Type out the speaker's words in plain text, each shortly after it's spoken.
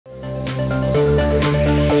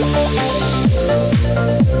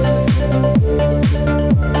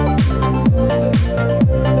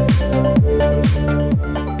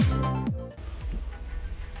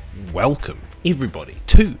welcome everybody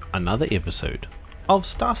to another episode of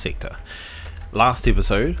Starsector. Last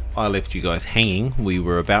episode I left you guys hanging. We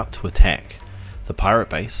were about to attack the pirate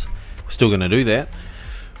base. We're still going to do that.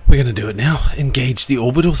 We're going to do it now. Engage the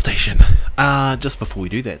orbital station. Just before we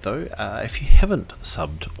do that though, if you haven't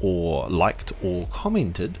subbed or liked or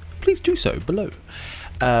commented, please do so below.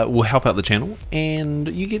 Will help out the channel and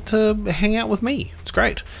you get to hang out with me. It's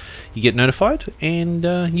great. You get notified and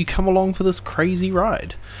you come along for this crazy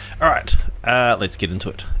ride. Alright, let's get into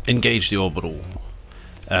it. Engage the orbital.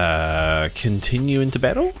 Continue into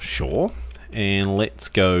battle? Sure. And let's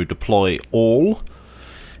go deploy all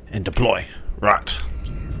and deploy. Right.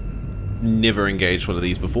 Never engaged one of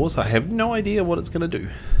these before, so I have no idea what it's going to do.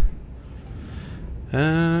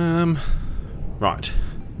 Right.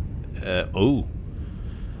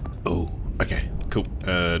 Oh, okay, cool.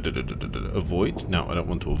 Avoid. No, I don't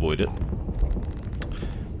want to avoid it.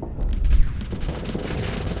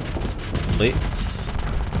 Let's...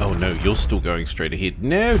 Oh no, you're still going straight ahead.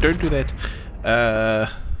 No, don't do that.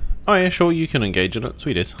 Oh yeah, sure, you can engage in it.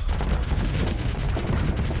 Sweet as.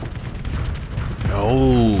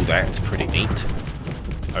 Oh, that's pretty neat.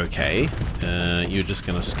 Okay, you're just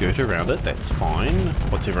going to skirt around it. That's fine.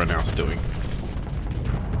 What's everyone else doing?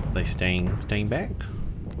 Are they staying back?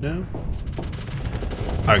 No?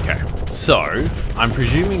 Okay, so I'm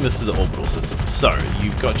presuming this is the orbital system. So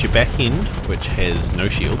you've got your back end, which has no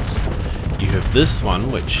shields. You have this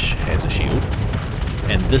one, which has a shield,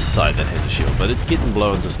 and this side that has a shield, but it's getting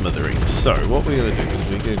blown to smithereens. So what we're going to do is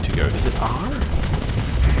we're going to go. Is it R?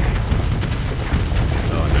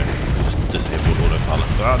 Oh no, just disabled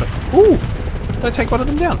autopilot. Ooh! Did I take one of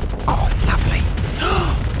them down? Oh, lovely.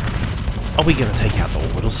 Are we going to take out the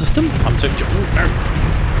orbital system? I'm so... No.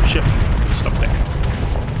 Shit. Stop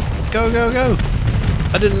that. Go, go, go.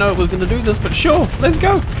 I didn't know it was going to do this, but sure. Let's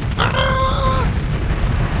go. Ah!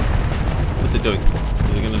 What's it doing?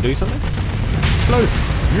 Is it going to do something? Explode.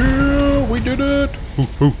 Yeah, we did it.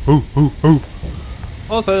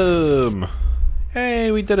 Awesome.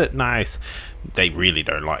 Hey, we did it. Nice. They really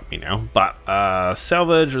don't like me now. But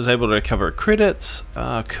salvage was able to recover credits.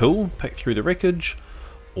 Cool. Pick through the wreckage.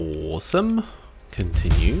 Awesome.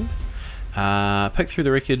 Continue. Pick through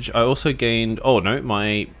the wreckage. I also gained... Oh no,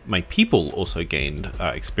 my people also gained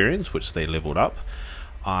experience, which they leveled up.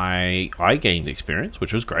 I gained experience,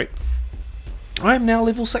 which was great. I am now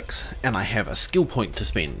level 6 and I have a skill point to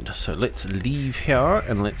spend. So let's leave here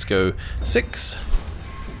and let's go 6.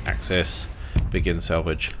 Access. Begin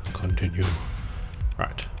salvage. Continue.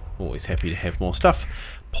 Right. Always happy to have more stuff.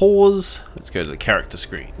 Pause. Let's go to the character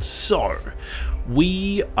screen. So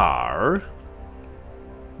we are...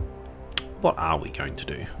 What are we going to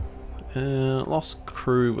do? Lost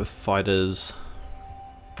crew with fighters.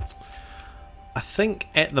 I think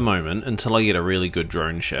at the moment, until I get a really good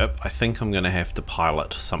drone ship, I think I'm going to have to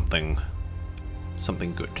pilot something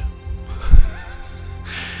good.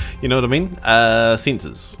 You know what I mean?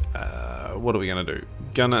 Sensors. What are we going to do?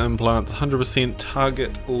 Gunner implants 100%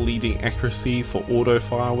 target leading accuracy for auto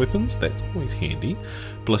fire weapons. That's always handy.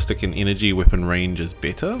 Ballistic and energy weapon range is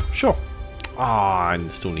better. Sure. I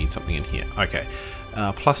still need something in here. Okay.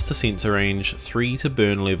 Plus to sensor range, 3 to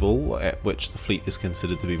burn level, at which the fleet is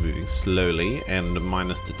considered to be moving slowly, and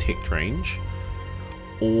minus detect range.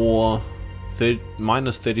 Or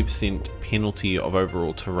minus 30% penalty of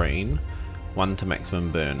overall terrain, 1 to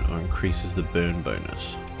maximum burn, or increases the burn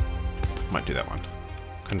bonus. Might do that one.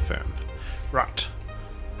 Confirm. Right.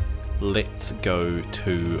 Let's go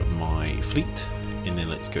to my fleet, and then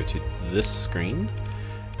let's go to this screen.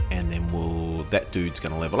 And then that dude's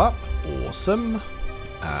going to level up. Awesome.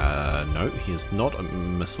 No, he is not a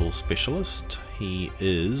missile specialist. He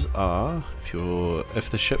is if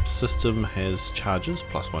the ship's system has charges,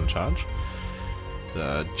 +1 charge.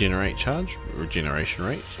 The generate charge, regeneration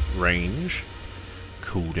rate, range,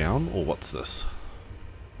 cooldown, or what's this?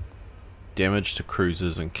 Damage to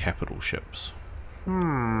cruisers and capital ships.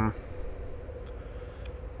 I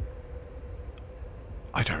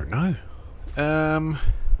don't know.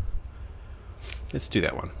 Let's do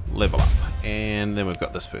that one. Level up. And then we've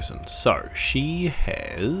got this person. So, she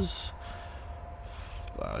has...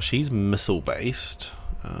 she's missile based.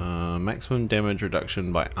 Maximum damage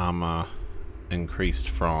reduction by armor increased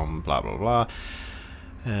from blah blah blah.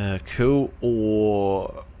 Cool.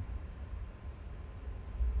 Or...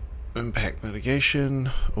 impact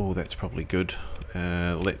mitigation. Oh, that's probably good.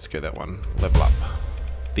 Let's go that one. Level up.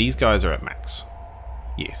 These guys are at max.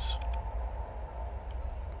 Yes.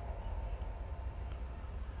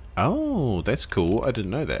 Oh, that's cool. I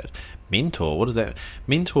didn't know that. Mentor, what is that?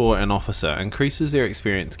 Mentor an officer, increases their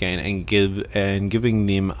experience gain and giving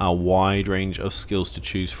them a wide range of skills to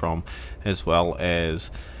choose from, as well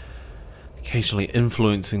as occasionally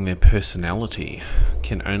influencing their personality.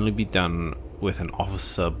 Can only be done with an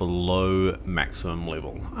officer below maximum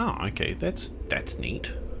level. Oh, okay, that's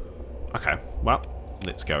neat. Okay, well,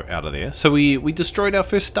 let's go out of there. So we destroyed our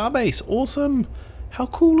first starbase. Awesome. How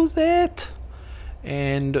cool is that?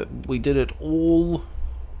 And we did it all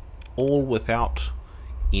without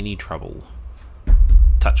any trouble.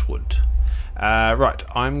 Touch wood. Right,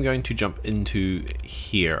 I'm going to jump into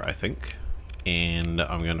here, I think, and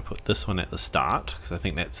I'm going to put this one at the start because I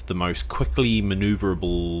think that's the most quickly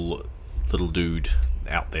maneuverable little dude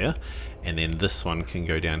out there, and then this one can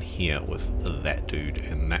go down here with that dude,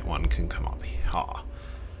 and that one can come up here.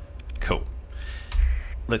 Cool.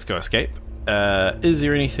 Let's go escape. Is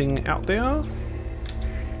there anything out there?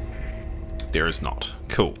 There is not.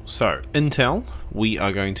 Cool. So, intel, we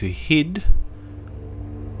are going to head...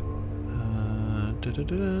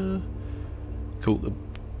 Cool,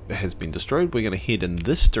 it has been destroyed. We're going to head in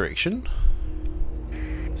this direction.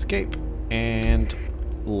 Escape. And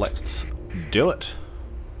let's do it.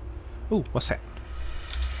 Oh, what's that?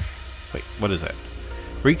 Wait, what is that?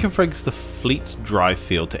 Reconfigures the fleet's drive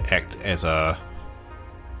field to act as a...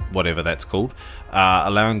 whatever that's called,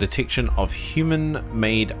 allowing detection of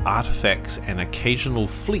human-made artifacts and occasional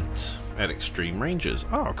fleets at extreme ranges.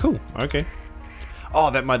 Oh, cool. Okay.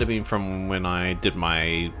 Oh, that might have been from when I did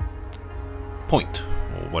my point,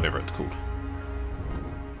 or whatever it's called.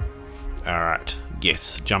 Alright.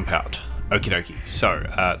 Yes, jump out. Okie dokie. So,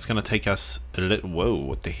 it's going to take us a little... Whoa,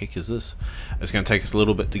 what the heck is this? It's going to take us a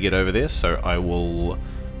little bit to get over there, so I will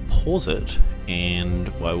pause it, and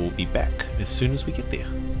I will be back as soon as we get there.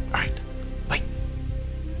 Alright, bye.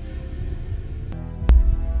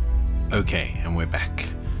 Okay, and we're back.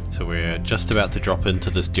 So we're just about to drop into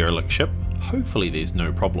this derelict ship. Hopefully there's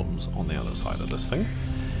no problems on the other side of this thing.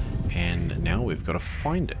 And now we've got to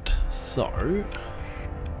find it. So,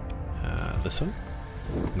 this one?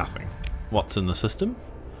 Nothing. What's in the system?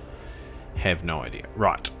 Have no idea.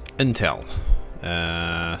 Right, intel.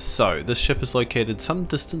 So, this ship is located some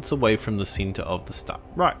distance away from the center of the star.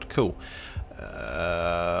 Right, cool.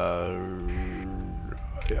 I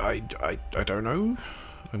don't know.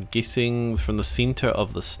 I'm guessing from the center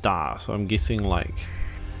of the star. So I'm guessing like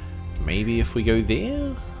maybe if we go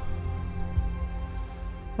there.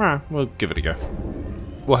 We'll give it a go.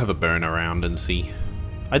 We'll have a burn around and see.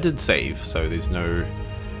 I did save, so there's no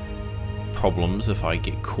problems if I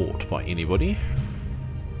get caught by anybody.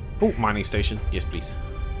 Oh, mining station. Yes, please.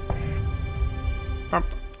 Bump.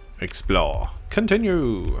 Explore.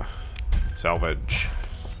 Continue. Salvage.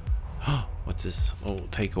 What's this? Oh,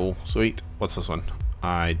 take all. Sweet. What's this one?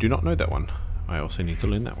 I do not know that one. I also need to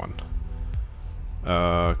learn that one.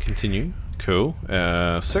 Continue. Cool.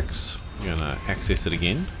 6. I'm gonna access it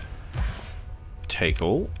again. Take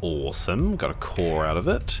all. Awesome. Got a core out of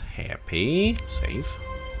it. Happy. Save.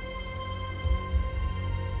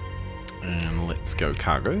 And let's go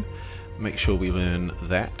cargo. Make sure we learn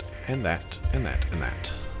that and that and that and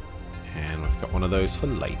that. And we've got one of those for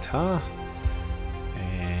later.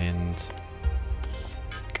 And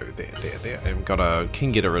go there. And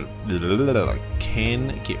can get rid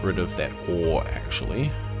of that ore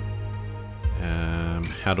actually.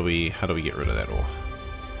 How do we get rid of that ore?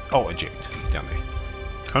 Oh, eject down there.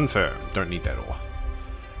 Confirm. Don't need that ore.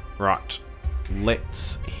 Right.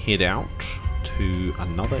 Let's head out to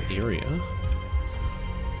another area.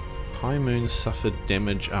 High Moon suffered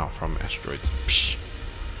damage from asteroids. Psh.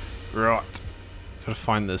 Right. Gotta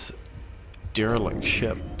find this derelict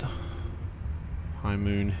ship. High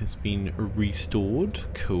Moon has been restored.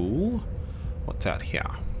 Cool. What's out here?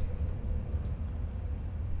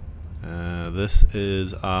 This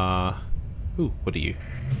is ooh, what are you?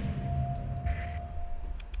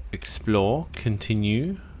 Explore.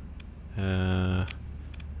 Continue.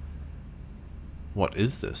 What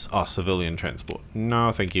is this? Oh, civilian transport.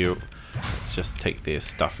 No, thank you. Let's just take their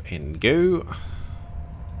stuff and go.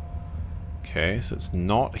 Okay, so it's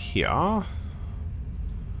not here.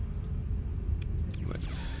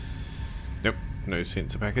 Nope, no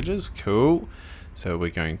sensor packages. Cool. So we're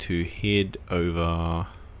going to head over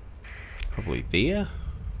probably there.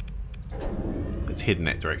 Let's head in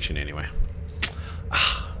that direction anyway.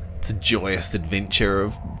 It's a joyous adventure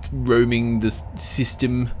of roaming this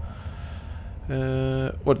system.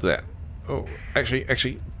 What is that? Oh,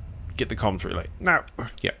 actually, get the comms relay. No,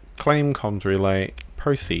 yeah, claim comms relay.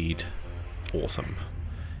 Proceed. Awesome.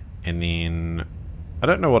 And then I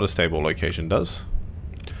don't know what a stable location does.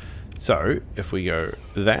 So, if we go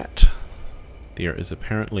that, there is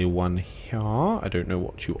apparently one here. I don't know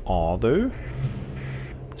what you are, though.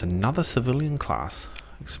 It's another civilian class.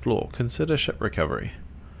 Explore. Consider ship recovery.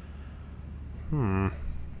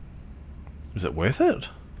 Is it worth it?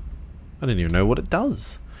 I don't even know what it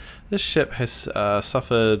does. This ship has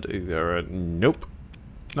suffered... nope.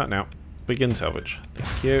 Not now. Begin salvage.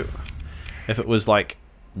 Thank you. If it was, like,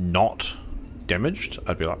 not damaged,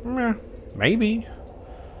 I'd be like, meh, maybe.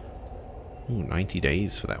 Ooh, 90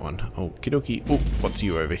 days for that one. Okie dokie. Oh, what's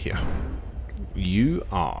you over here? You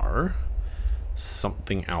are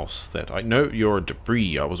something else that I know. You're a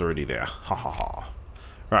debris. I was already there. Ha ha ha.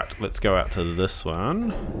 Right, let's go out to this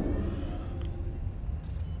one.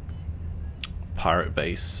 Pirate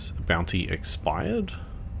base bounty expired.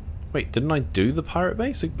 Wait, didn't I do the pirate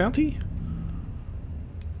base bounty?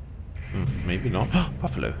 Maybe not.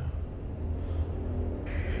 Buffalo.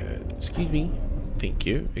 Excuse me. Thank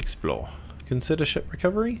you. Explore. Consider ship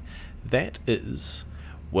recovery. That is,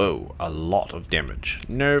 whoa, a lot of damage.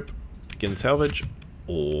 Nope. Begin salvage.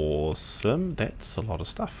 Awesome. That's a lot of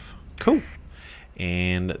stuff. Cool.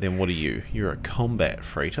 And then what are you? You're a combat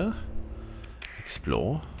freighter.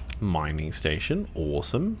 Explore. Mining station.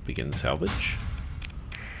 Awesome. Begin salvage.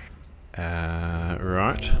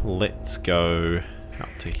 Right. Let's go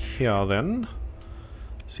out to here then.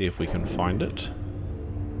 See if we can find it.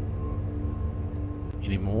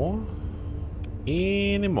 Any more?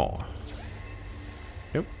 Any more?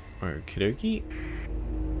 Yep. Okie dokie.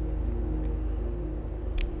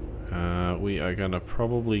 We are gonna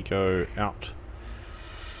probably go out.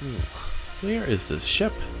 Ooh, where is this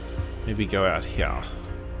ship? Maybe go out here.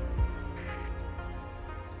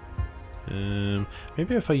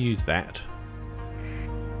 Maybe if I use that.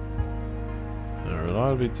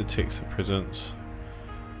 Reliably detects a presence.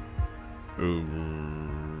 Ooh.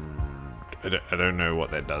 I don't know what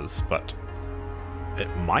that does, but it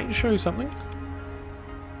might show something.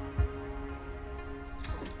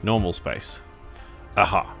 Normal space.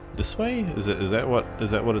 Aha. This way? Is that what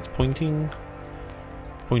it's pointing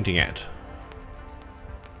at?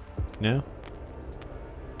 No?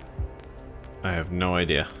 I have no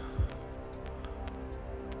idea.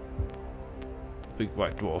 Big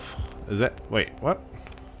white dwarf. Is that... wait, what?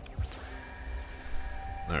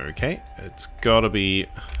 Okay, it's gotta be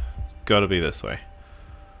this way.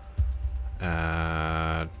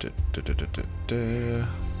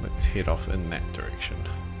 Let's head off in that direction.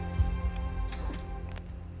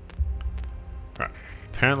 Right.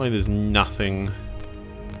 Apparently there's nothing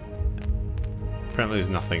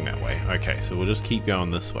that way. Okay, so we'll just keep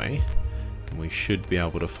going this way. And we should be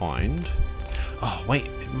able to find... oh, wait,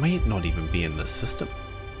 it may not even be in this system.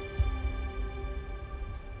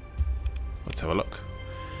 Let's have a look.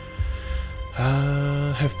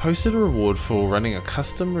 Have posted a reward for running a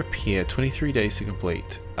custom repair, 23 days to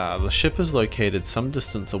complete. The ship is located some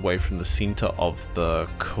distance away from the center of the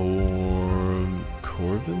Corvin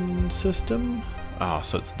system. Ah,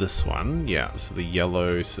 so it's this one. Yeah, so the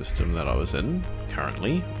yellow system that I was in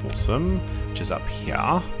currently. Awesome. Which is up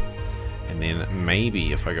here. And then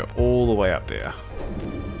maybe if I go all the way up there,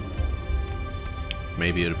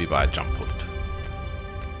 maybe it'll be by a jump point.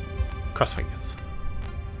 Cross fingers.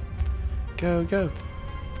 Go, go.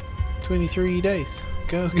 23 days.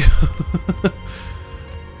 Go, go.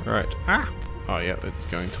 Right. Ah! Oh, yeah, it's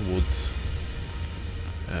going towards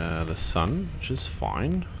the sun, which is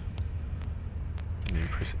fine. And then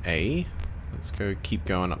press A. Let's go, keep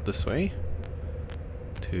going up this way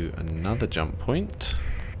to another jump point.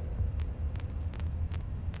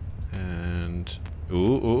 And...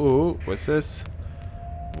 ooh, what's this?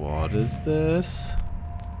 What is this?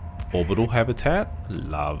 Orbital habitat.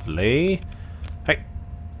 Lovely. Hey,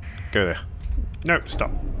 go there. Nope,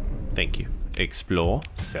 stop. Thank you. Explore.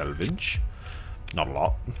 Salvage. Not a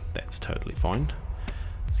lot. That's totally fine.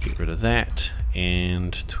 Let's get rid of that.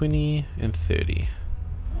 And 20 and 30.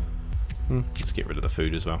 Let's get rid of the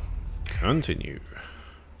food as well. Continue.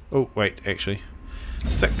 Oh, wait, actually.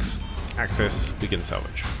 6. Access. Begin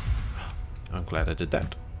salvage. I'm glad I did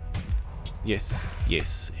that. Yes,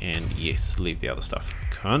 yes, and yes. Leave the other stuff.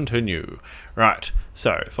 Continue. Right,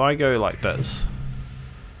 so if I go like this,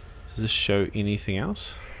 does this show anything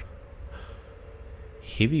else?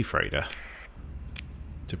 Heavy freighter.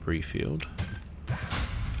 Debris field.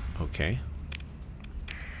 Okay.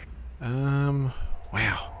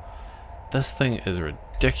 Wow. This thing is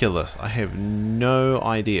ridiculous. I have no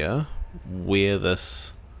idea where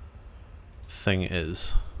this thing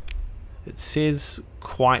is. It says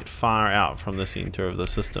quite far out from the center of the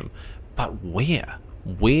system. But where?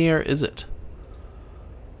 Where is it?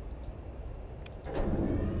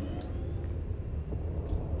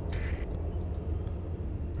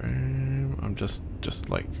 I'm just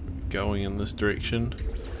like going in this direction.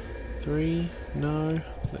 3, no.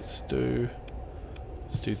 Let's do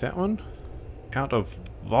that one. Out of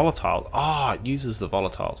volatile. Ah, it uses the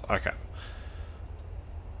volatiles. Okay.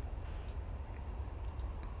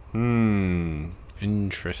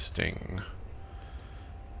 Interesting.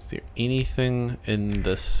 Is there anything in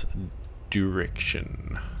this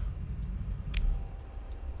direction?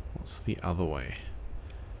 What's the other way?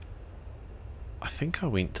 I think I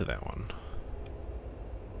went to that one.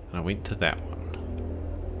 And I went to that one.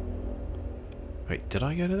 Wait, did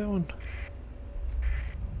I go to that one?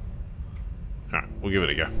 Alright, we'll give it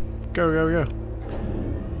a go. Go, go, go.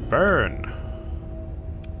 Burn!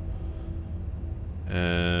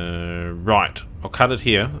 Right, I'll cut it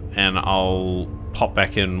here, and I'll pop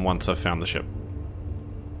back in once I've found the ship.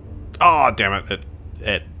 Oh, damn it!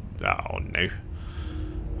 Oh no.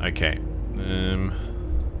 Okay.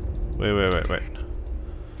 Wait.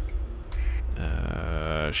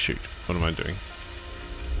 Shoot. What am I doing?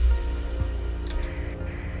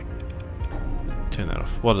 Turn that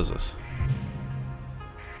off. What is this?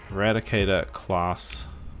 Eradicator class.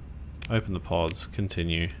 Open the pods.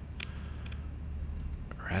 Continue.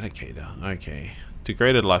 Eradicator. Okay.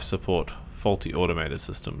 Degraded life support. Faulty automated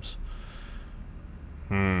systems.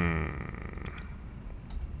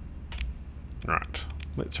 Right.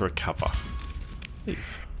 Let's recover.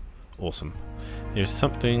 Leave. Awesome. There's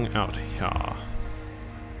something out here.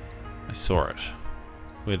 I saw it.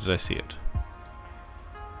 Where did I see it?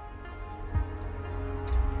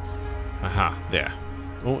 Aha, there.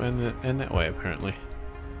 Oh, and that way apparently.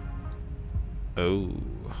 Oh.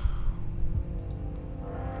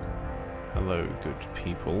 Hello, good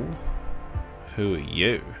people. Who are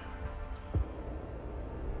you?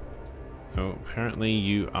 Oh, apparently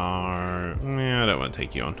you are... Nah, I don't want to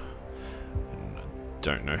take you on. I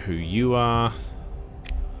don't know who you are.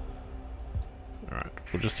 Alright,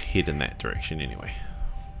 we'll just head in that direction anyway.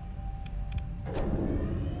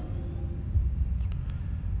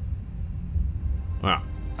 Well,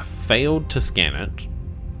 I failed to scan it,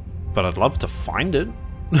 but I'd love to find it.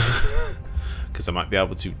 Because I might be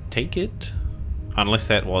able to take it. Unless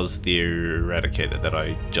that was the Eradicator that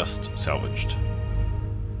I just salvaged.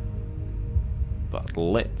 But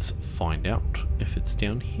let's find out if it's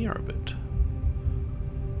down here a bit.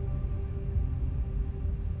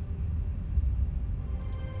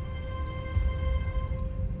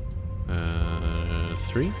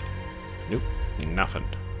 Three? Nope, nothing.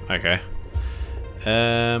 Okay.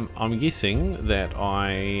 I'm guessing that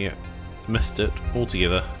I missed it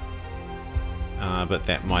altogether. But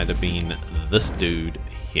that might have been this dude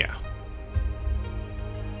here.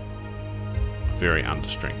 Very under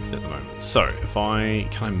strength at the moment. So if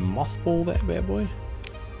can I mothball that bad boy?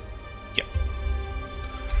 Yep.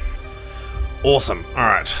 Awesome.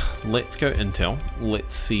 Alright, let's go intel.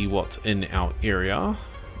 Let's see what's in our area.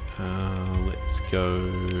 Let's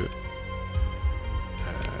go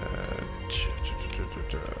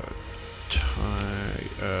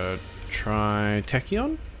try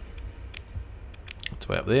tachyon. That's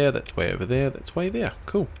way up there, that's way over there, that's way there.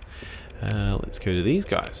 Cool. Let's go to these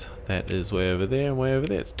guys. That is way over there and way over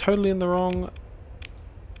there. It's totally in the wrong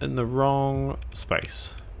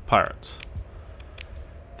space. Pirates.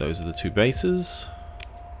 Those are the two bases.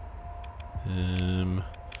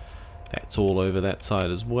 That's all over that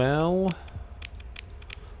side as well.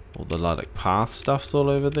 All the Luddic Path stuff's all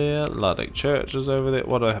over there. Luddic Church is over there.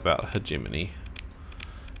 What about Hegemony?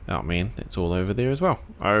 Oh man, that's all over there as well.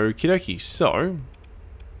 Okie dokie. So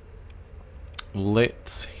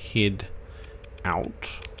let's head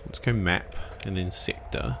out. Let's go map and then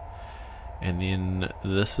sector. And then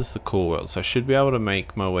this is the core world. So I should be able to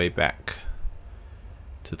make my way back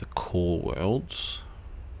to the core worlds.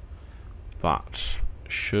 But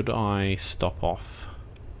should I stop off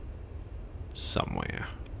somewhere?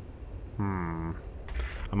 I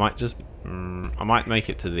might just I might make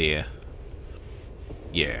it to there.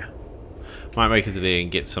 Yeah, might make it to there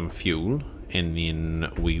and get some fuel, and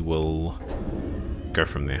then we will go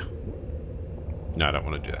from there. No, I don't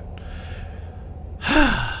want to do that.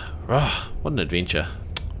 Oh, what an adventure.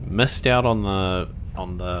 Missed out on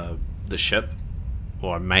the ship,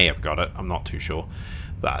 or I may have got it, I'm not too sure,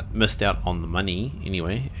 but missed out on the money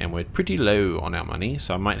anyway, and we're pretty low on our money,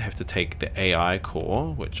 so I might have to take the AI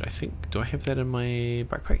core, which I think, do I have that in my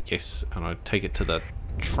backpack? Yes, and I'll take it to the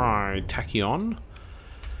tachyon,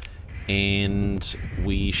 and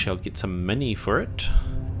we shall get some money for it,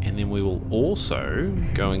 and then we will also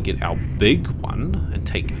go and get our big one and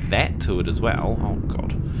take that to it as well. Oh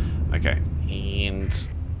god. Okay, and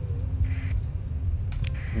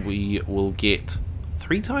we will get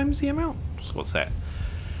 3 times the amount. So what's that?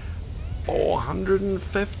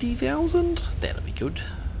 450,000? That'll be good.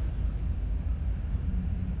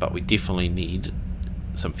 But we definitely need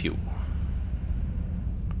some fuel.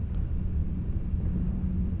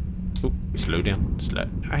 Oop, slow down. Slow.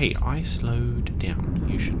 Hey, I slowed down.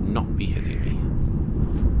 You should not be hitting me.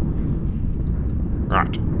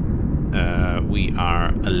 Right. We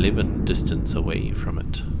are 11 distance away from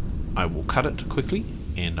it. I will cut it quickly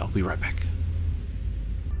and I'll be right back.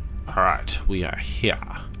 Alright, we are here.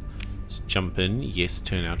 Let's jump in. Yes,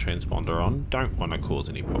 turn our transponder on. Don't want to cause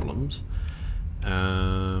any problems.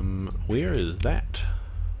 Where is that?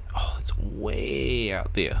 Oh, it's way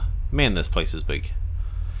out there. Man, this place is big.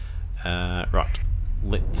 Right,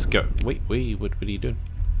 let's go. Wait, what are you doing?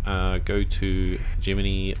 Go to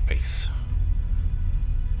Gemini base.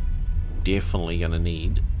 Definitely gonna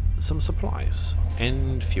need some supplies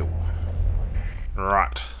and fuel.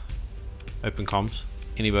 Right. Open comms.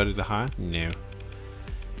 Anybody to hire? No.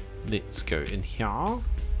 Let's go in here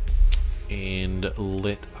and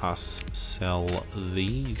let us sell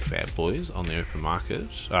these bad boys on the open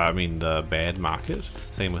market. I mean the bad market.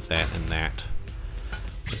 Same with that and that.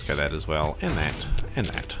 Let's go that as well, and that, and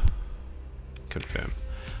that. Confirm.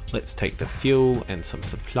 Let's take the fuel and some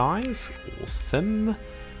supplies. Awesome.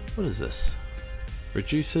 What is this?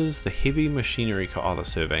 Reduces the heavy machinery cost. Oh, the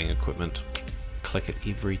surveying equipment. Click it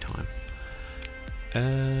every time.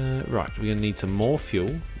 Right, we're going to need some more fuel.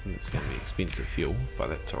 It's going to be expensive fuel, but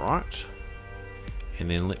that's alright. And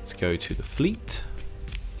then let's go to the fleet.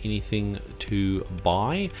 Anything to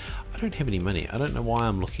buy? I don't have any money. I don't know why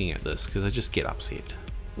I'm looking at this, because I just get upset.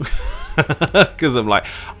 Because I'm like,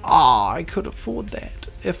 I could afford that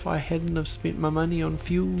if I hadn't have spent my money on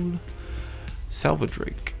fuel. Salvage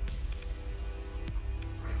rig.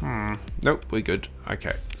 Nope, we're good.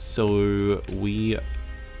 Okay, so we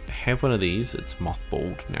have one of these. It's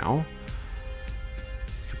mothballed now.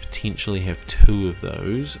 Could potentially have 2 of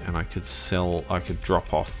those, and I could sell. I could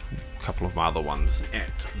drop off a couple of my other ones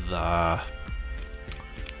at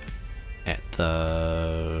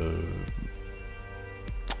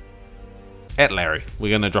Larry.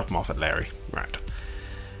 We're gonna drop them off at Larry. Right.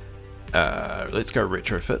 Let's go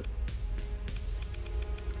retrofit.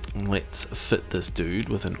 Let's fit this dude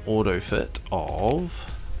with an auto fit of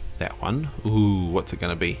that one. Ooh, what's it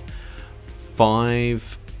gonna be?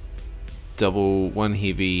 5 double, 1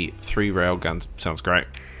 heavy, 3 rail guns. Sounds great.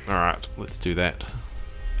 Alright, let's do that.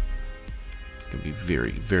 It's gonna be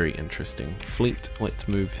very, very interesting. Fleet, let's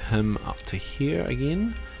move him up to here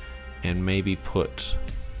again. And maybe put...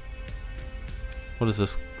 What is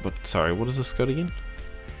this? Sorry, what is this got again?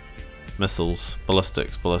 Missiles,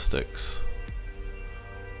 ballistics.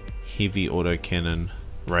 Heavy autocannon,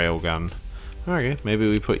 railgun. Okay, maybe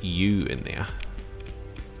we put you in there.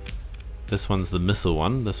 This one's the missile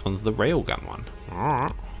one, this one's the railgun one.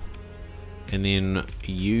 Alright. And then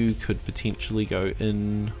you could potentially go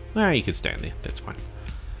in... you could stand there, that's fine.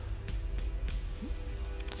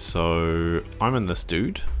 So, I'm in this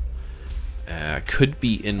dude. Could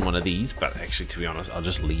be in one of these, but actually, to be honest, I'll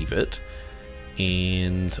just leave it.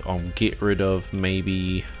 And I'll get rid of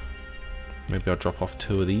maybe I'll drop off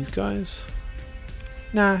 2 of these guys.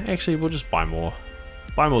 Nah, actually we'll just buy more.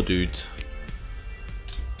 Buy more dudes.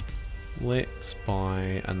 Let's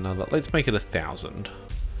buy another. Let's make it 1,000.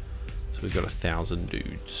 So we've got 1,000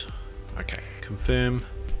 dudes. Okay, confirm.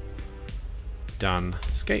 Done.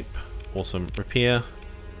 Escape. Awesome. Repair.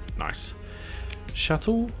 Nice.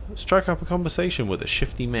 Shuttle. Strike up a conversation with a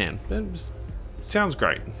shifty man. Sounds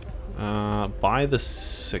great. Buy the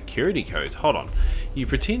security codes. Hold on. You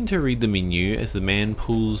pretend to read the menu as the man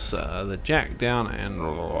pulls the jack down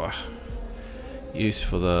and used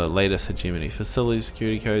for the latest hegemony facility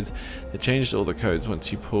security codes. They changed all the codes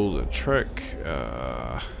once you pull the trick.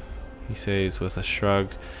 He says with a shrug,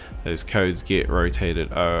 those codes get rotated,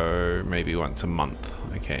 maybe once a month.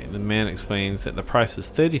 Okay, the man explains that the price is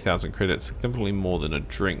 30,000 credits, significantly more than a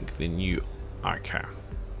drink than you. Okay.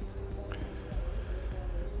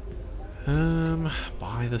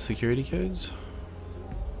 Buy the security codes.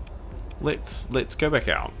 Let's go back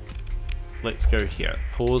out. Let's go here.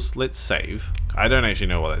 Pause. Let's save. I don't actually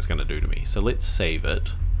know what that's going to do to me, so let's save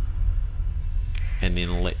it. And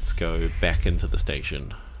then let's go back into the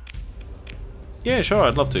station. Yeah, sure,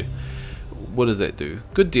 I'd love to. What does that do?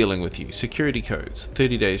 Good dealing with you. Security codes.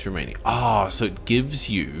 30 days remaining. So it gives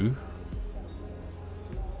you...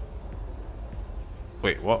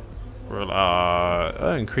 Wait, what?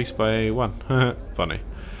 Increased by 1. Funny.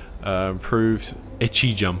 Improved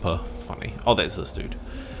itchy jumper. Funny. Oh, that's this dude.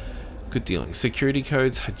 Good dealing. Security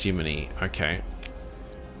codes, hegemony. Okay.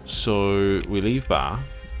 So we leave bar.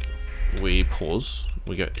 We pause.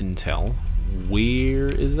 We go intel. Where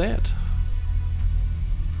is that?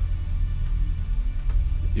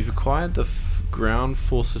 You've acquired the ground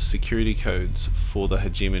forces security codes for the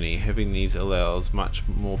hegemony. Having these allows much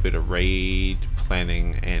more better raid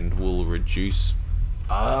planning and will reduce...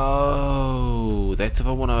 Oh, that's if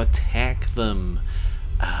I want to attack them.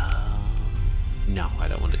 No, I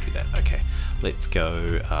don't want to do that. Okay, let's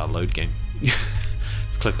go load game.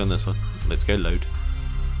 Let's click on this one. Let's go load.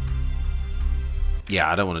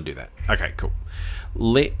 Yeah, I don't want to do that. Okay, cool.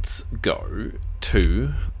 Let's go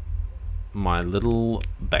to my little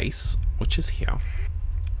base, which is here.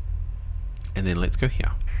 And then let's go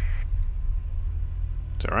here.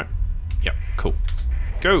 Is that right? Yep, cool.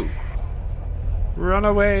 Go! Run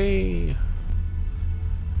away!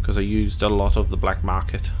 Because I used a lot of the black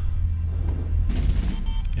market.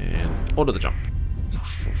 And order the jump.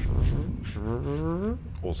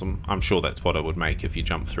 Awesome. I'm sure that's what it would make if you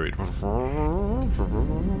jump through.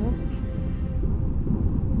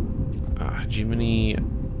 Hegemony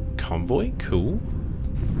convoy, cool.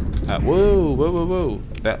 Whoa, whoa, whoa, whoa.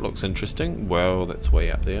 That looks interesting. Well, that's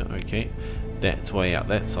way out there. Okay. That's way out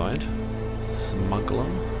that side. Smuggler.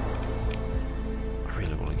 I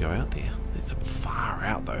really want to go out there. It's far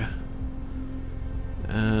out though.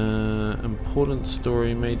 Important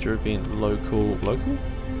story, major event, local?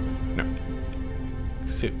 No.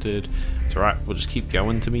 Accepted. It's alright, we'll just keep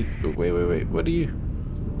going to me. Oh, wait, what are you?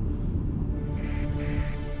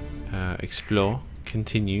 Explore,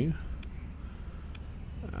 continue.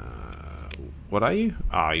 What are you?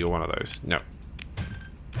 Ah, you're one of those. No.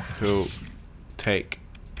 Cool. Take,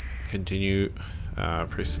 continue,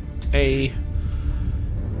 press A,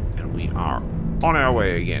 and we are on our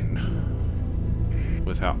way again.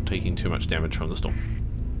 Without taking too much damage from the storm.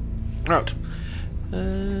 Right.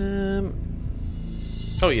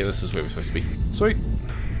 Oh yeah, this is where we're supposed to be. Sweet.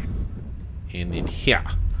 And then here.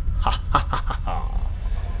 Ha ha ha ha.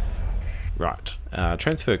 Right.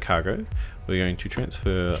 Transfer cargo. We're going to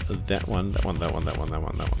transfer that one.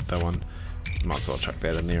 Might as well chuck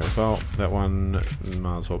that in there as well. That one.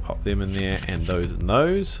 Might as well pop them in there. And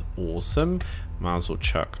those. Awesome. Might as well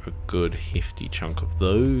chuck a good hefty chunk of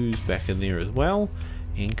those back in there as well.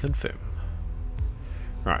 And confirm.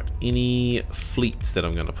 Right, any fleets that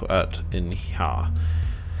I'm going to put out in here?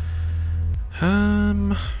 I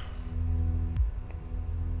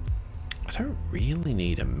don't really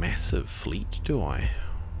need a massive fleet, do I?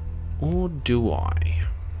 Or do I?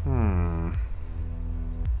 I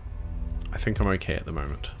think I'm okay at the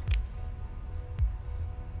moment.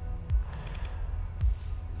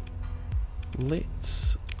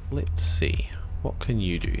 Let's see. What can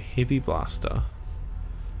you do? Heavy blaster.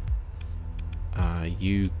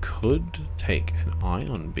 You could take an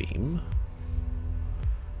ion beam.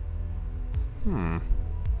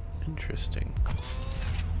 Interesting.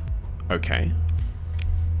 Okay.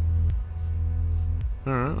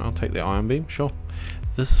 Alright, I'll take the ion beam, sure.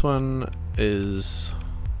 This one is...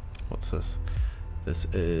 What's this? This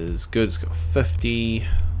is good, it's got 50.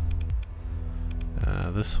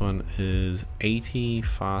 This one is 80,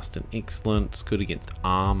 fast and excellent. It's good against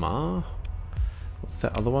armor. What's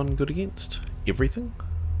that other one good against? Everything?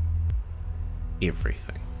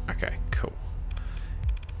 Everything. Okay, cool.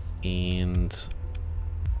 And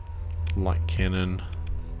light cannon,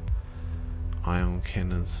 ion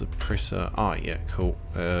cannon, suppressor. Oh yeah, cool.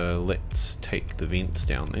 Let's take the vents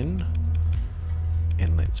down then,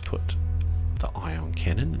 and let's put the ion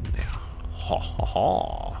cannon in there. Ha ha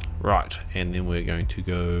ha. Right, and then we're going to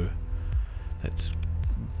go. That's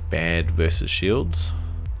bad versus shields.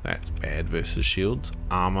 That's bad versus shields.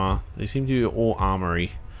 Armor. They seem to be all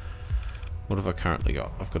armory. What have I currently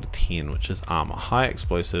got? I've got a 10, which is armor. High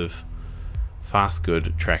explosive. Fast,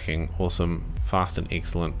 good. Tracking. Awesome. Fast and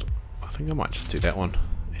excellent. I think I might just do that one.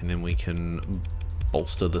 And then we can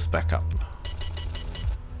bolster this back up.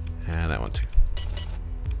 And that one too.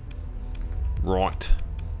 Right.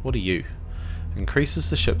 What are you? Increases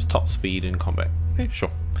the ship's top speed in combat. Yeah, sure.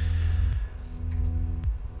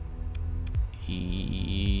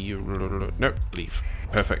 Nope, leave.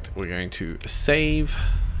 Perfect. We're going to save,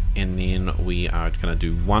 and then we are going to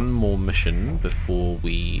do one more mission before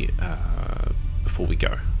we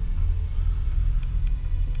go.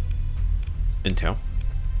 Intel.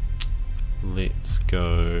 Let's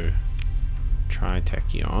go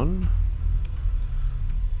Tritachyon.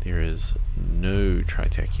 There is no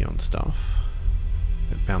Tritachyon stuff.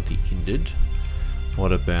 The bounty ended.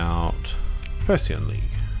 What about Persean League?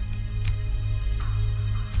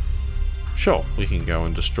 Sure, we can go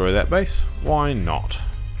and destroy that base. Why not?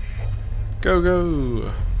 Go,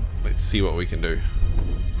 go! Let's see what we can do.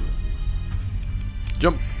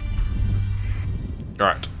 Jump!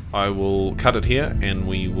 Alright, I will cut it here and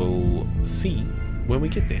we will see when we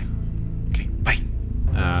get there. Okay, bye!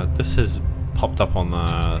 This has popped up on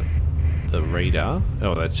the radar.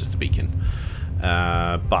 Oh, that's just a beacon.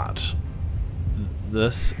 But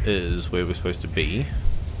this is where we're supposed to be.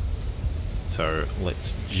 So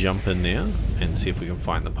let's jump in there and see if we can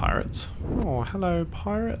find the pirates. Oh, hello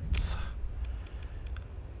pirates.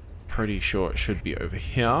 Pretty sure it should be over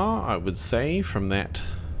here, I would say, from that.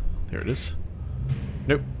 There it is.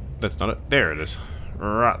 Nope, that's not it. There it is.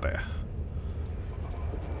 Right there.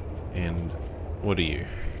 And what are you?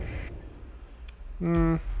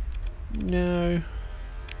 No.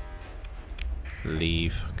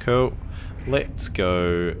 Leave. Cool. Let's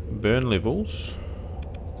go burn levels.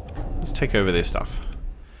 Let's take over their stuff.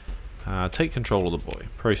 Take control of the boy.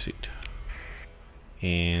 Proceed.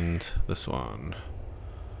 And this one.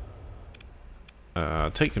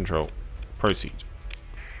 Take control. Proceed.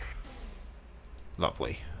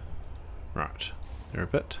 Lovely. Right. They're a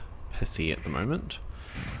bit pissy at the moment.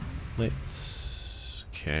 Let's...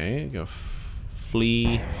 Okay, go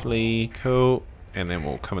flee, cool. And then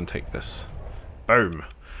we'll come and take this. Boom.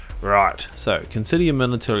 Right, so consider your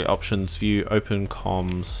military options, view open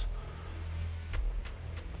comms.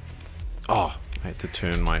 Oh, I had to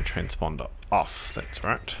turn my transponder off, that's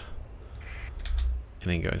right.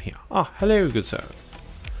 And then go in here. Oh, hello, good sir.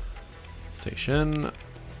 Station.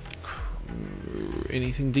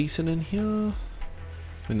 Anything decent in here?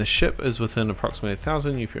 When the ship is within approximately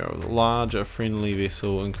 1,000 UPR with a larger friendly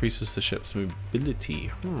vessel, increases the ship's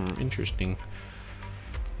mobility. Interesting.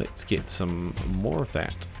 Let's get some more of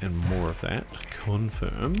that and more of that.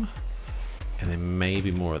 Confirm. And then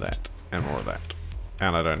maybe more of that and more of that.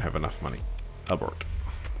 And I don't have enough money. Abort.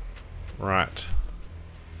 Right.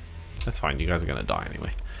 That's fine, you guys are going to die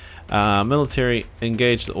anyway. Military,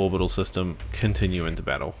 engage the orbital system, continue into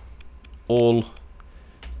battle. All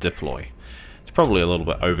deploy. It's probably a little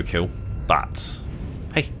bit overkill, but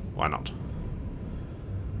hey, why not?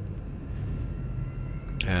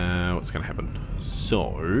 What's going to happen?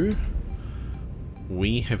 So,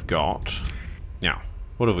 we have got... Now,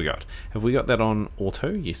 what have we got? Have we got that on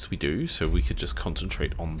auto? Yes, we do. So we could just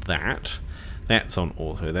concentrate on that. That's on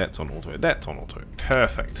auto, that's on auto, that's on auto.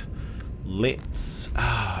 Perfect. Let's...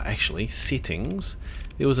 actually, settings.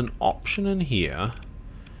 There was an option in here.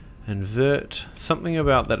 Invert. Something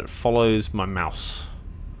about that it follows my mouse.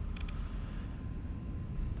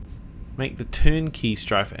 Make the turn key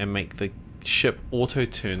strife and make the ship auto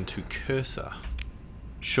turn to cursor.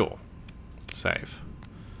 Sure. Save.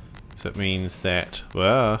 So it means that...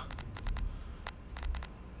 Well,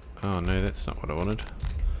 oh no, that's not what I wanted.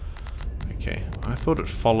 Okay, I thought it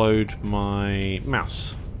followed my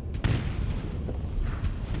mouse.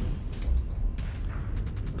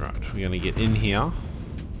 Right, we're going to get in here.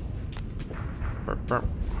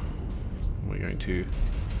 We're going to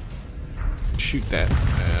shoot that,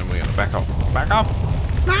 and we're going to back off. Back off!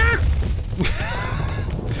 Ah!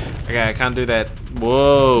 Okay, I can't do that.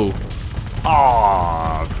 Whoa!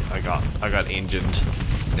 Oh, I got engined.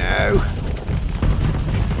 No.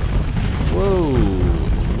 Whoa,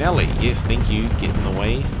 Nelly. Yes, thank you. Get in the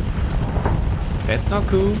way. That's not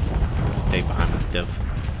cool. Stay behind the stuff.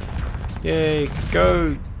 Yay!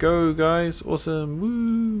 Go, go, guys! Awesome!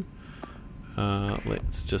 Woo!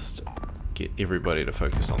 Let's just get everybody to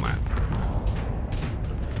focus on that.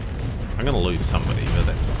 I'm gonna lose somebody, but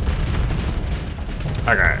that's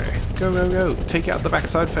fine. Okay, go, go, go! Take out the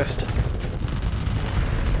backside first.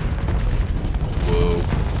 Whoa!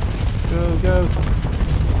 Go, go!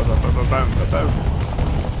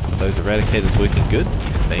 Are those eradicators working good?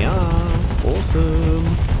 Yes, they are. Awesome.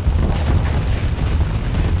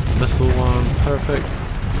 Missile one, perfect.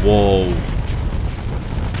 Whoa.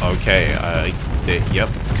 Okay, yep,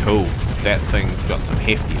 cool. That thing's got some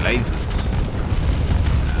hefty lasers.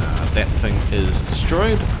 That thing is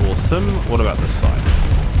destroyed. Awesome. What about this side?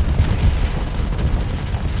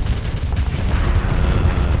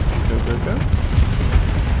 Go, go, go.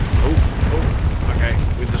 Oh, okay.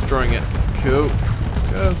 We're destroying it. Cool.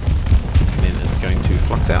 Go. And then it's going to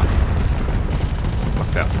flux out.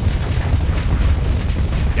 Flux out.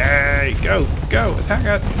 Yay! Go! Go! Attack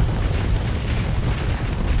it!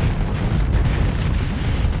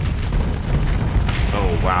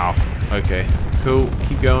 Oh, wow. Okay. Cool.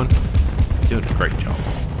 Keep going. Doing a great job.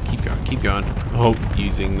 Keep going. Keep going. Oh,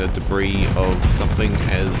 using the debris of something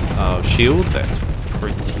as a shield. That's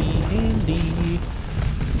pretty handy.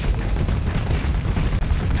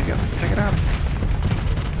 Take it out. Take it out.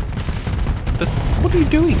 What are you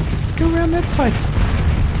doing? Go around that side.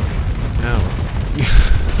 No.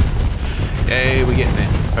 Yay, we're getting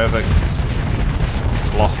there. Perfect.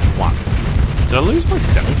 Lost one. Did I lose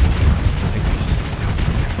myself? I think I lost myself.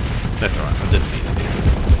 That's alright, I didn't mean it.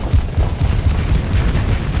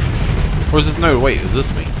 Or is this... No, wait, is this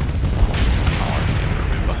me? Oh, I can never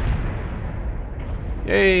remember.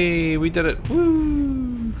 Yay, we did it.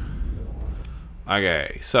 Woo!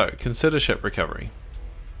 Okay, so, consider ship recovery.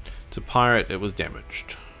 To pirate, it was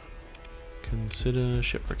damaged. Consider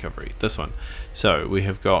ship recovery. This one. So, we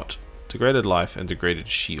have got degraded life and degraded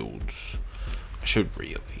shields. I should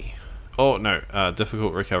really... Oh, no.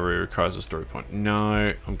 Difficult recovery requires a story point. No,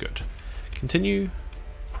 I'm good. Continue.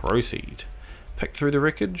 Proceed. Pick through the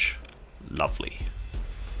wreckage. Lovely.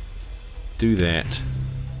 Do that.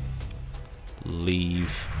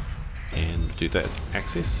 Leave. And do that.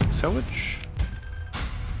 Access. Salvage.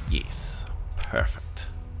 Yes. Perfect.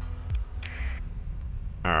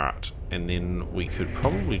 Alright. And then we could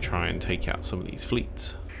probably try and take out some of these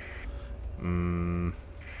fleets.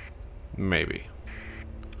 Maybe.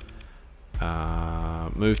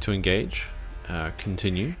 Move to engage.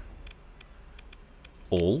 Continue.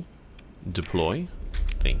 All. Deploy.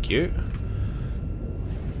 Thank you.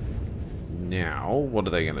 Now, what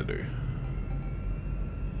are they going to do?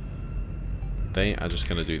 They are just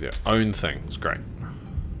going to do their own thing. It's great.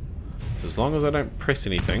 So as long as I don't press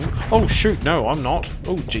anything... Oh, shoot. No, I'm not.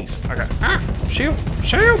 Oh, jeez. Okay. Ah! Shield!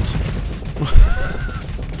 Shield!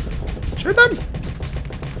 Shoot them!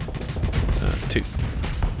 2.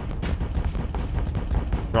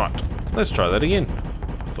 Right. Let's try that again.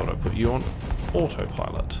 Thought I'd put you on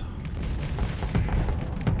autopilot.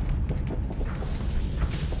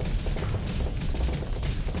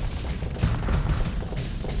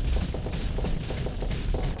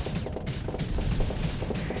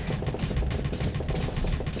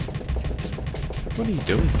 What are you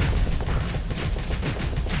doing?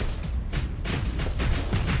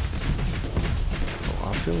 Oh,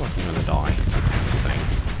 I feel like I'm gonna die. This thing.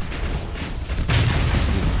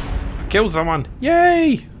 I killed someone!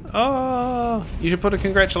 Yay! Oh, you should put a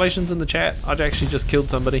congratulations in the chat. I'd actually just killed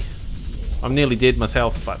somebody. I'm nearly dead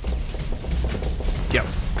myself, but... Yep,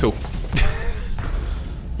 cool.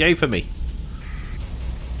 Yay for me.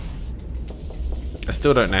 I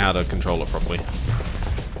still don't know how to control it properly.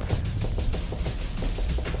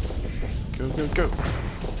 Go, go, go.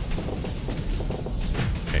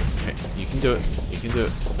 Okay, okay. You can do it. You can do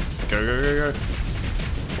it. Go, go, go, go.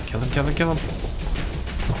 Kill him, kill him, kill him.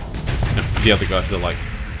 No, the other guys are like,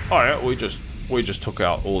 oh yeah, we just took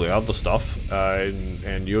out all the other stuff,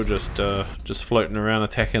 and you're just floating around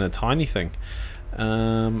attacking a tiny thing.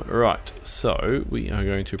 Right, so we are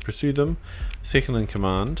going to pursue them. Second in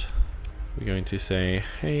command, we're going to say,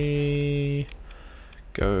 hey,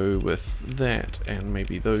 go with that, and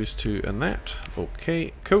maybe those two and that.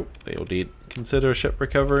 Okay, cool, they all dead. Consider a ship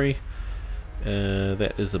recovery.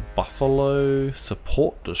 That is a Buffalo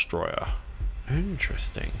support destroyer.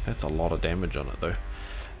 Interesting, that's a lot of damage on it though.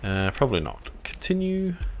 Probably not.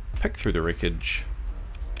 Continue, pick through the wreckage.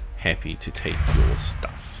 Happy to take your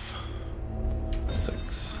stuff.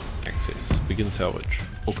 6. Access. Begin salvage.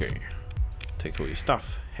 Okay. Take all your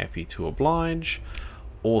stuff. Happy to oblige.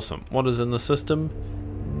 Awesome. What is in the system?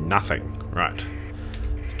 Nothing. Right.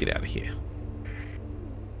 Let's get out of here.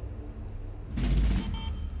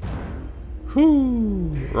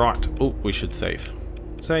 Whoo! Right. Oh, we should save.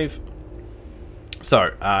 Save.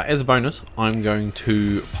 So, as a bonus, I'm going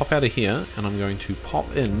to pop out of here, and I'm going to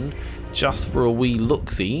pop in just for a wee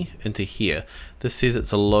look-see into here. This says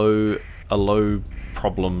it's a low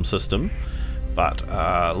problem system, but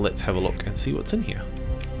let's have a look and see what's in here.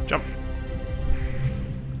 Jump.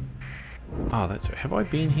 Oh, that's right. Have I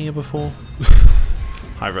been here before?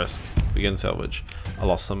 High risk. Begin salvage. I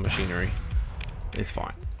lost some machinery. It's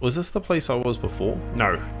fine. Was this the place I was before?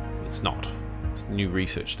 No, it's not. It's a new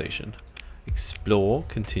research station. Explore,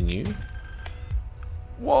 continue.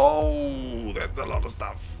 Whoa, that's a lot of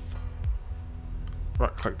stuff.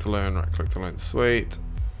 Right click to learn, right click to learn. Sweet,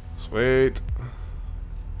 sweet.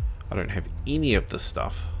 I don't have any of this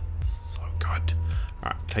stuff. So good.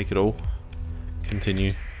 Alright, take it all.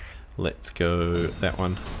 Continue. Let's go that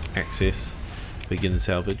one. Access. Begin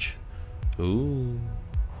salvage. Ooh.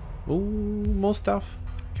 Ooh, more stuff.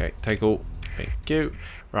 Okay, take all. Thank you.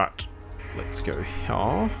 Right, let's go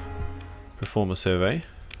here. Perform a survey.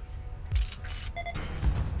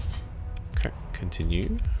 Okay,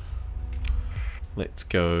 continue. Let's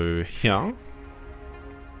go here.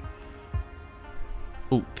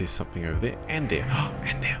 Oh, there's something over there. And there.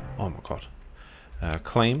 And there. Oh my god.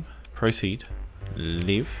 Claim. Proceed.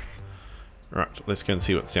 Leave. Right, let's go and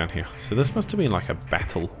see what's down here. So this must have been like a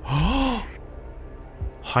battle.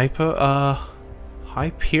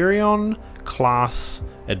 Hyperion class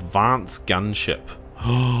advanced gunship.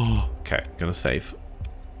 Okay, gonna save.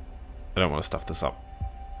 I don't want to stuff this up.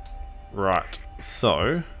 Right,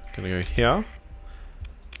 so gonna go here.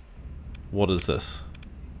 What is this?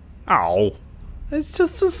 Oh, it's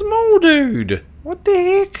just a small dude. What the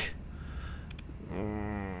heck?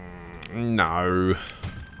 No.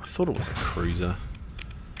 I thought it was a cruiser.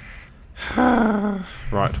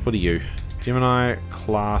 Right, what are you? Gemini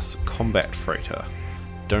class combat freighter.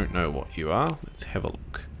 Don't know what you are. Let's have a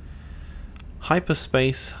look.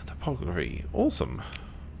 Hyperspace topography. Awesome.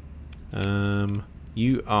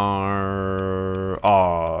 You are...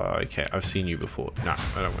 Oh, okay. I've seen you before. No,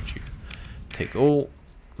 I don't want you. Take all.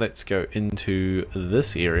 Let's go into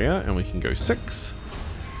this area and we can go 6.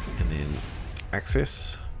 And then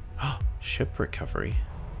access. Ship recovery.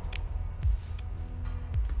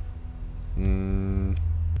 No.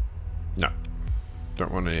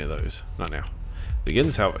 Don't want any of those. Not now.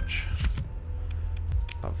 Begin salvage.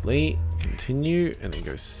 Lovely. Continue. And then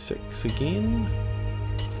go 6 again.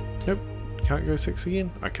 Nope. Can't go 6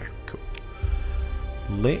 again? Okay, cool.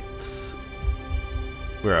 Let's...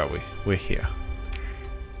 Where are we? We're here.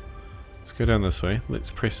 Let's go down this way.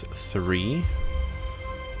 Let's press 3.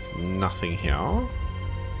 There's nothing here.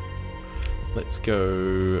 Let's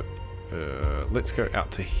go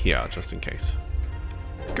out to here just in case.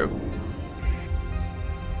 Go.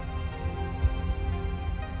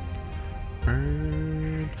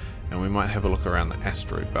 And we might have a look around the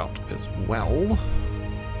asteroid belt as well,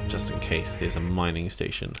 just in case there's a mining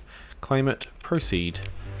station. Claim it, proceed,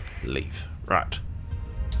 leave. Right.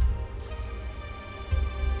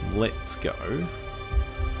 Let's go.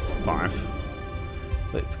 5.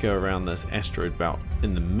 Let's go around this asteroid belt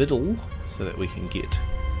in the middle so that we can get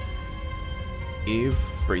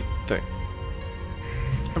everything.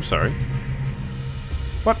 I'm sorry.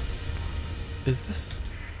 What is this?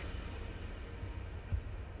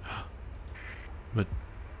 But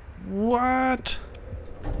what?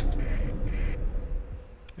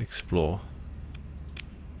 Explore.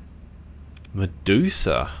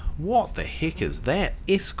 Medusa. What the heck is that?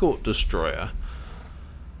 Escort destroyer.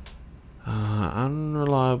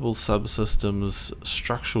 Unreliable subsystems,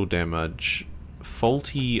 structural damage,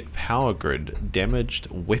 faulty power grid, damaged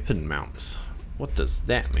weapon mounts. What does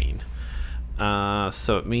that mean?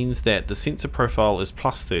 So it means that the sensor profile is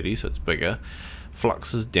plus 30, so it's bigger.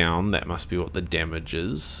 Flux is down, that must be what the damage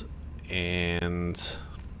is. And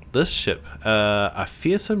this ship, a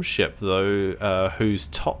fearsome ship though, whose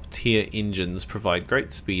top tier engines provide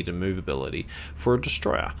great speed and movability for a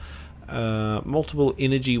destroyer. Multiple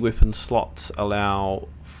energy weapon slots allow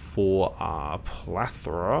for a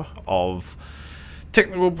plethora of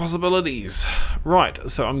technical possibilities. Right,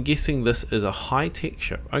 so I'm guessing this is a high-tech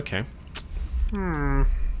ship. Okay.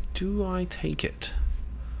 Do I take it?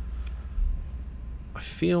 I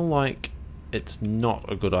feel like it's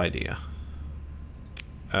not a good idea.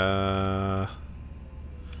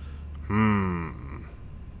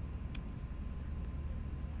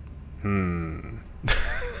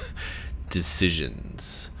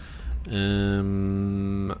 Decisions.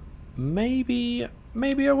 Maybe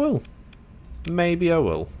I will. Maybe I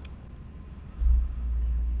will.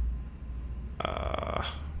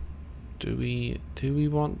 Do we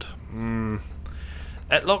want?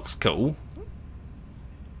 It looks cool,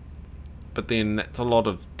 but then that's a lot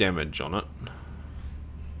of damage on it.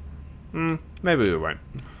 Maybe we won't.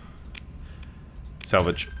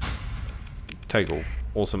 Salvage. Take all.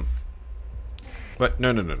 Awesome. Wait,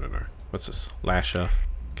 no. What's this? Lasher.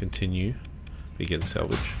 Continue. Begin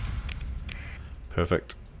salvage.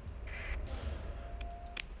 Perfect.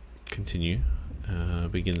 Continue.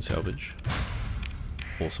 Begin salvage.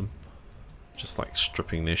 Awesome. Just like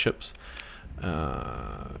stripping their ships.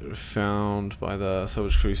 Found by the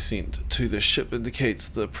salvage crew sent to the ship indicates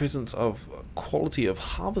the presence of quality of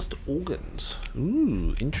harvest organs.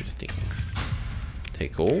 Ooh, interesting.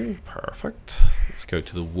 Take all. Perfect. Let's go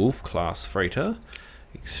to the Wolf class freighter.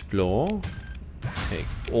 Explore. Take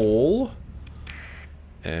all.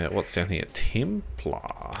 What's down here?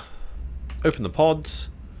 Templar. Open the pods.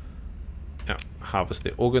 Harvest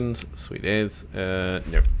their organs. Sweet as.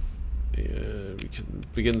 Nope. We can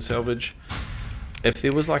begin salvage. If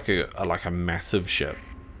there was like a massive ship,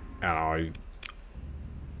 and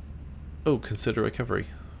consider recovery.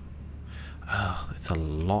 It's a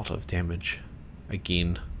lot of damage.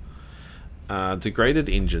 Again. Degraded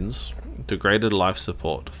engines, degraded life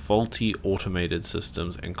support, faulty automated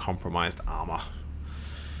systems, and compromised armor.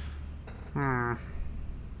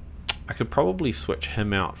 I could probably switch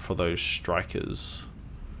him out for those strikers.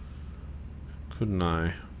 Couldn't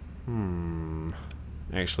I?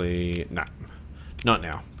 Actually, no. Not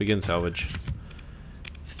now. Begin salvage.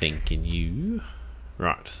 Thanking you.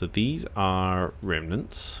 Right, so these are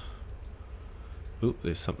remnants. Ooh,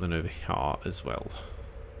 there's something over here as well.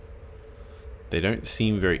 They don't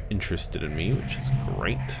seem very interested in me, which is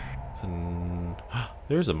great.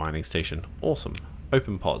 There is a mining station. Awesome.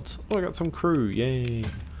 Open pods. Oh, I got some crew. Yay.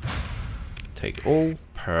 Take all.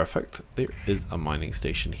 Perfect. There is a mining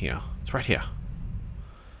station here. It's right here.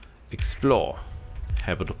 Explore.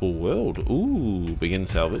 Habitable world. Ooh, begin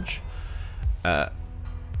salvage.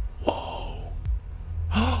 Whoa.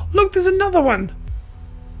 Look, there's another one.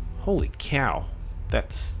 Holy cow.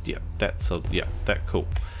 That's, yeah, that's a, yeah, that cool.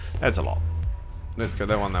 That's a lot. Let's go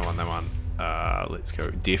that one, that one, that one. Let's go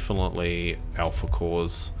definitely alpha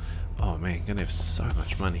cores. Oh man, gonna have so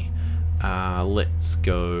much money. Let's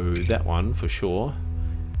go that one for sure,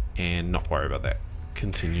 and not worry about that.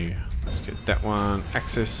 Continue. Let's go that one.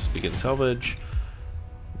 Access. Begin salvage.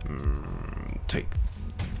 Take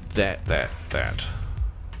that.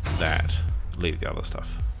 Leave the other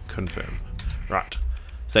stuff. Confirm. Right.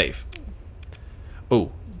 Save.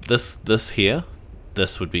 Oh, this here.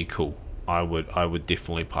 This would be cool. I would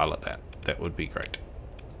definitely pilot that. That would be great.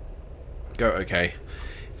 Go okay.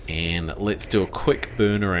 And let's do a quick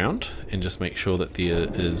burn around and just make sure that there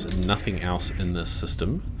is nothing else in this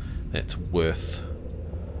system that's worth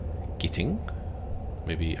getting.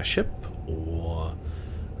 Maybe a ship or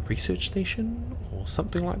a research station or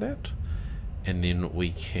something like that. And then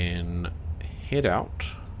we can head out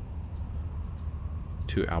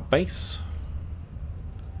to our base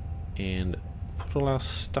and put all our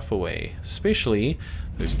stuff away, especially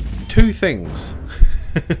those two things.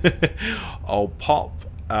 I'll pop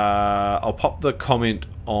the comment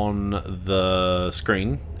on the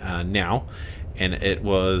screen now, and there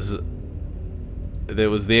was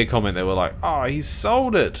their comment. They were like, "Oh, he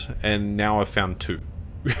sold it," and now I've found two.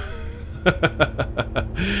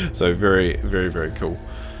 So very, very, very cool.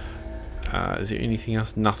 Is there anything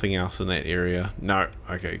else? Nothing else in that area. No.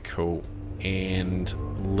 Okay, cool. And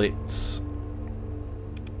let's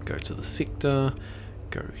go to the sector,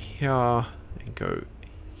 go here, and go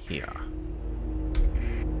here.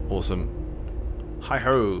 Awesome.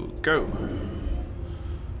 Hi-ho, go!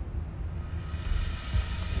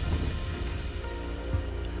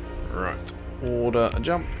 Right. Order a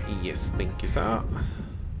jump. Yes, thank you, sir.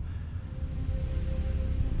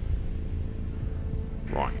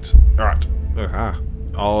 Right. Alright.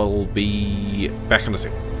 I'll be back in a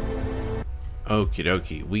sec. Okie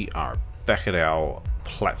dokie. We are back at our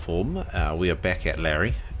platform. We are back at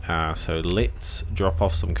Larry. So let's drop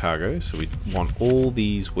off some cargo. So we want all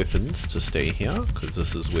these weapons to stay here, because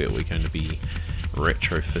this is where we're going to be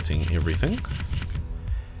retrofitting everything.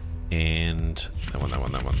 And that one, that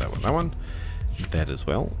one, that one, that one, that one. That as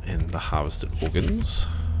well. And the harvested organs,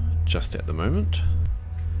 just at the moment.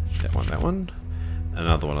 That one, that one.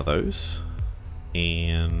 Another one of those.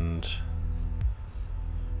 And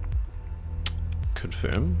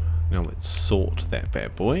confirm. Now let's sort that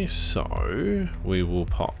bad boy. So we will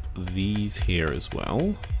pop these here as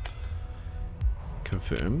well.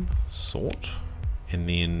 Confirm, sort, and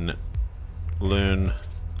then learn.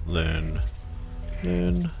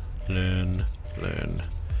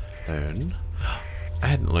 I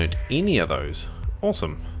hadn't learned any of those.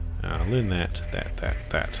 Awesome. Learn that,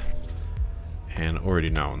 and already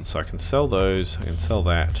known. So I can sell those, I can sell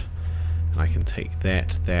that, and I can take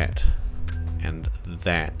that, and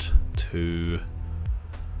that to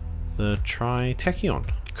the Tritachyon.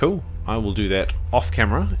 Cool. I will do that off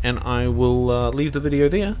camera, and I will leave the video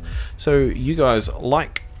there. So you guys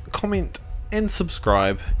like, comment, and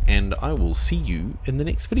subscribe, and I will see you in the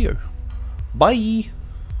next video. Bye!